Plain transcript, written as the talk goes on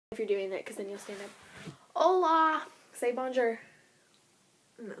if you're doing it, because then you'll stand up. Hola! Say bonjour.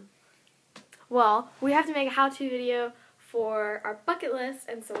 No. Well, we have to make a how-to video for our bucket list,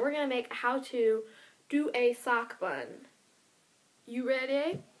 and so we're going to make a how-to do a sock bun. You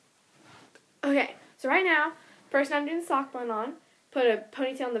ready? Okay, so right now, first I'm doing the sock bun on. Put a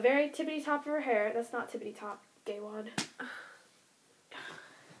ponytail on the very tippity top of her hair. That's not tippity top, gay wad.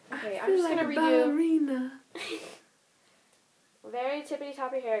 Okay, I'm just going to redo. Ballerina. Very tippity top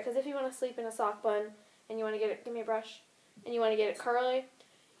of your hair, because if you want to sleep in a sock bun and you want to get it, give me a brush, and you want to get it curly,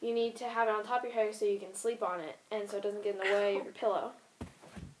 you need to have it on top of your hair so you can sleep on it, and so it doesn't get in the way of your pillow.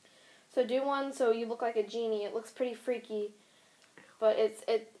 So do one so you look like a genie. It looks pretty freaky, but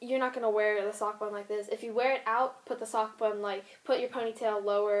you're not going to wear the sock bun like this. If you wear it out, put the sock bun, put your ponytail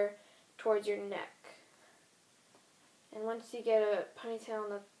lower towards your neck. And once you get a ponytail on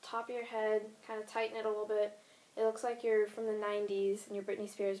the top of your head, kind of tighten it a little bit. It looks like you're from the 90s and you're Britney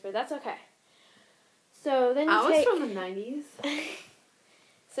Spears, but that's okay. So then I was from the 90s.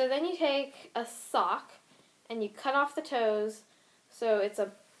 So then you take a sock and you cut off the toes, so it's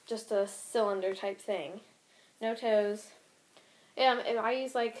just a cylinder type thing. No toes. And I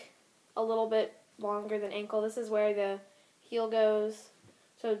use a little bit longer than ankle. This is where the heel goes.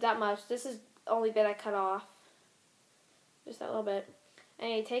 So that much. This is the only bit I cut off. Just that little bit.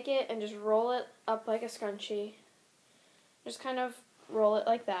 And you take it and just roll it up like a scrunchie. Just kind of roll it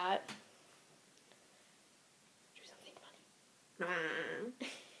like that. Do something funny.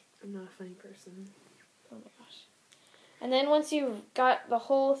 I'm not a funny person. Oh my gosh. And then once you've got the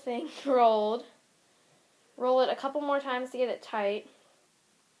whole thing rolled, roll it a couple more times to get it tight.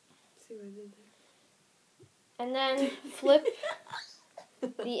 See what I did there? And then flip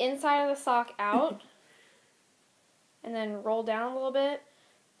the inside of the sock out. And then roll down a little bit.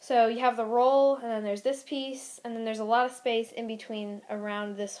 So you have the roll, and then there's this piece, and then there's a lot of space in between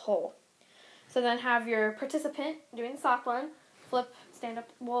around this hole. So then have your participant doing the sock bun, flip, stand up,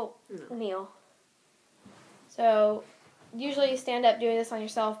 kneel. So usually you stand up doing this on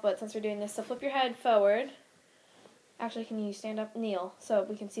yourself, but since we're doing this, so flip your head forward. Actually, can you stand up, kneel, so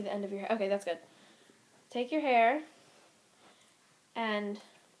we can see the end of your hair. Okay, that's good. Take your hair and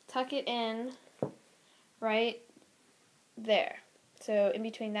tuck it in right there. So in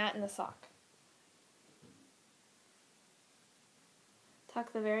between that and the sock.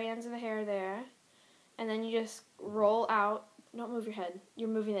 Tuck the very ends of the hair there. And then you just roll out. Don't move your head. You're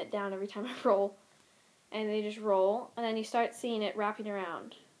moving it down every time I roll. And they just roll. And then you start seeing it wrapping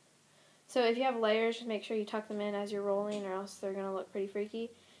around. So if you have layers, just make sure you tuck them in as you're rolling, or else they're going to look pretty freaky.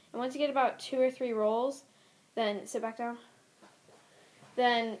 And once you get about 2 or 3 rolls, then sit back down.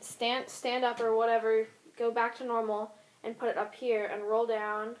 Then stand up or whatever. Go back to normal. And put it up here and roll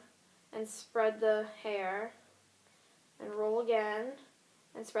down and spread the hair and roll again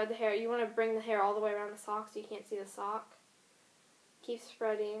and spread the hair. You want to bring the hair all the way around the sock so you can't see the sock. Keep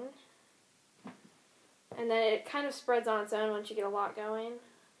spreading. And then it kind of spreads on its own once you get a lot going.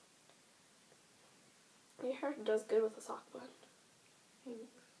 Your hair does good with a sock bun. Thanks,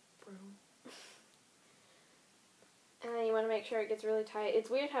 bro. And then you want to make sure it gets really tight. It's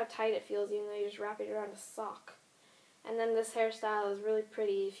weird how tight it feels even though you just wrap it around a sock. And then this hairstyle is really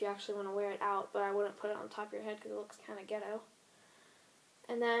pretty if you actually want to wear it out, but I wouldn't put it on top of your head because it looks kind of ghetto.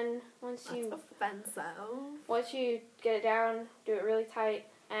 And then once you get it down, do it really tight,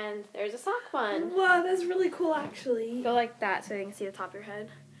 and there's a sock bun. Wow, that's really cool actually. Go like that so you can see the top of your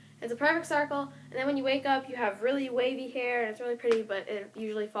head. It's a perfect circle, and then when you wake up, you have really wavy hair, and it's really pretty, but it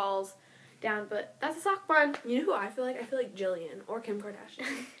usually falls down. But that's a sock bun. You know who I feel like? I feel like Jillian or Kim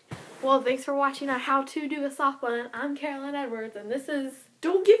Kardashian. Well, thanks for watching our How to Do a Sock Bun. I'm Carolyn Edwards, and this is...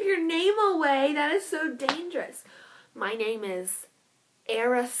 Don't give your name away. That is so dangerous. My name is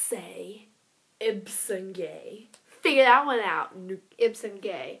Arase Ibsen Gay. Figure that one out. Ibsen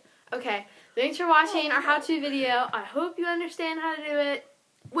Gay. Okay, thanks for watching our how-to video. I hope you understand how to do it.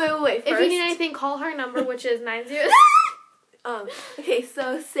 Wait. First, if you need anything, call her number, which is 90... Okay,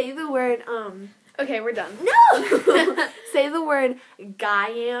 so say the word, Okay, we're done. No! Say the word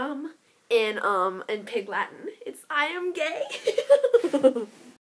Gaiam in Pig Latin. It's I am gay.